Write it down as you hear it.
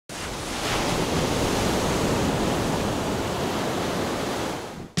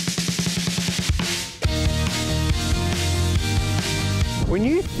When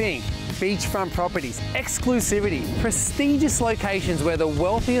you think beachfront properties, exclusivity, prestigious locations where the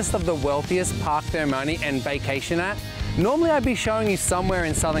wealthiest of the wealthiest park their money and vacation at, normally I'd be showing you somewhere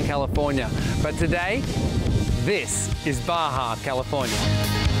in Southern California, but today, this is Baja, California.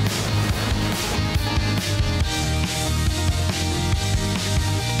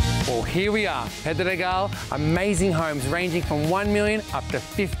 Well, here we are, Pedregal, amazing homes ranging from $1 million up to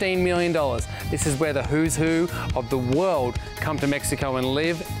 $15 million. This is where the who's who of the world come to Mexico and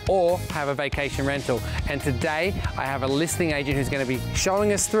live or have a vacation rental. And today I have a listing agent who's going to be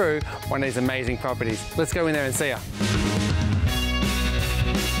showing us through one of these amazing properties. Let's go in there and see her.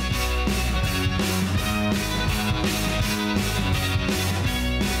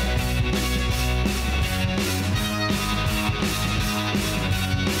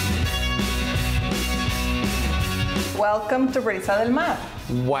 Welcome to Brisa del Mar.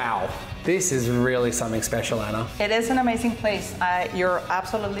 Wow, this is really something special, Anna. It is an amazing place. You're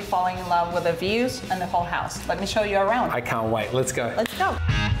absolutely falling in love with the views and the whole house. Let me show you around. I can't wait. Let's go. Let's go.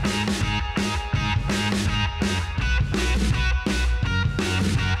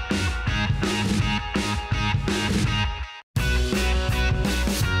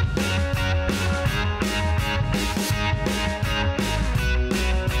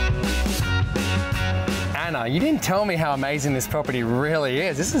 Anna, you didn't tell me how amazing this property really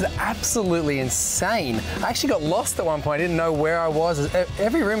is. This is absolutely insane. I actually got lost at one point. I didn't know where I was.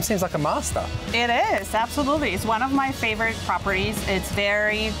 Every room seems like a master. It is, absolutely. It's one of my favorite properties. It's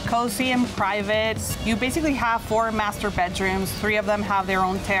very cozy and private. You basically have 4 master bedrooms. 3 of them have their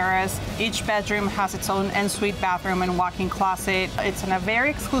own terrace. Each bedroom has its own ensuite bathroom and walk-in closet. It's in a very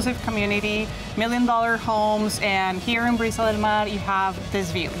exclusive community, $1 million homes, and here in Brisa del Mar, you have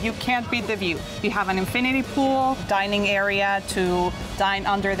this view. You can't beat the view. You have an infinity pool, dining area to dine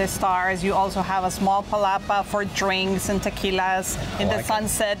under the stars. You also have a small palapa for drinks and tequilas in the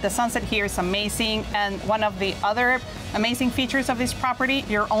sunset. The sunset here is amazing, and one of the other amazing features of this property,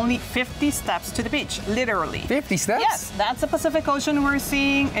 you're only 50 steps to the beach, literally. 50 steps? Yes, that's the Pacific Ocean we're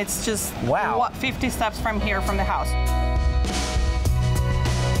seeing. It's just 50 steps from here, from the house.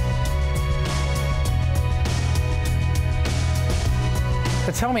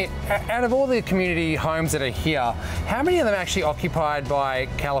 So tell me, out of all the community homes that are here, how many of them are actually occupied by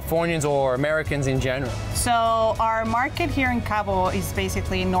Californians or Americans in general? So our market here in Cabo is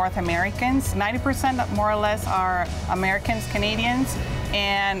basically North Americans. 90% more or less are Americans, Canadians,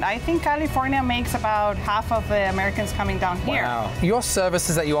 and I think California makes about half of the Americans coming down here. Wow. Your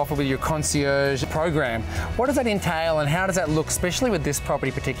services that you offer with your concierge program, what does that entail and how does that look, especially with this property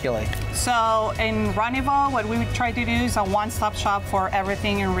particularly? So in Ronival, what we try to do is a one-stop shop for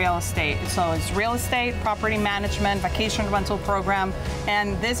everything in real estate. So it's real estate, property management, vacation rental program,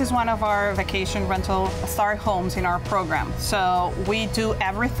 and this is one of our vacation rental star homes in our program. So we do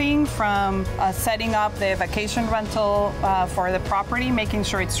everything from setting up the vacation rental for the property, making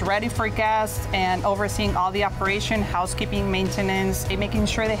sure it's ready for guests, and overseeing all the operation, housekeeping, maintenance, and making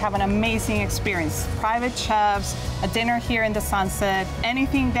sure they have an amazing experience. Private chefs, a dinner here in the sunset,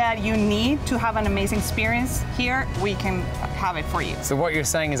 anything that you need to have an amazing experience here, we can have it for you. So what you're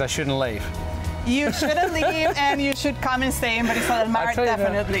saying is I shouldn't leave? You shouldn't leave, and you should come and stay in Brisa del Mar,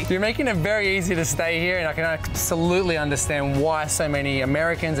 definitely. You're making it very easy to stay here, and I can absolutely understand why so many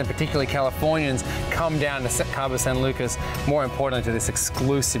Americans and particularly Californians come down to Cabo San Lucas, more importantly to this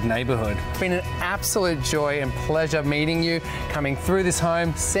exclusive neighborhood. It's been an absolute joy and pleasure meeting you, coming through this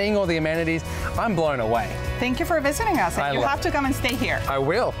home, seeing all the amenities. I'm blown away. Thank you for visiting us, and you have to come and stay here. I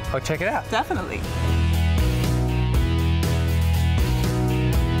will. I'll check it out. Definitely.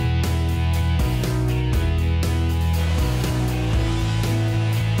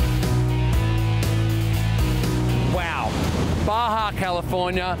 Baja,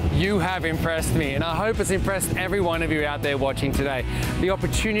 California, you have impressed me, and I hope it's impressed every one of you out there watching today. The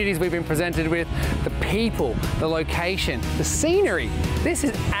opportunities we've been presented with, the people, the location, the scenery. This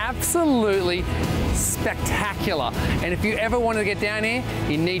is absolutely spectacular. And if you ever want to get down here,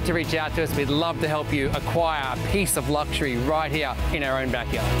 you need to reach out to us. We'd love to help you acquire a piece of luxury right here in our own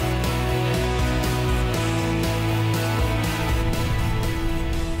backyard.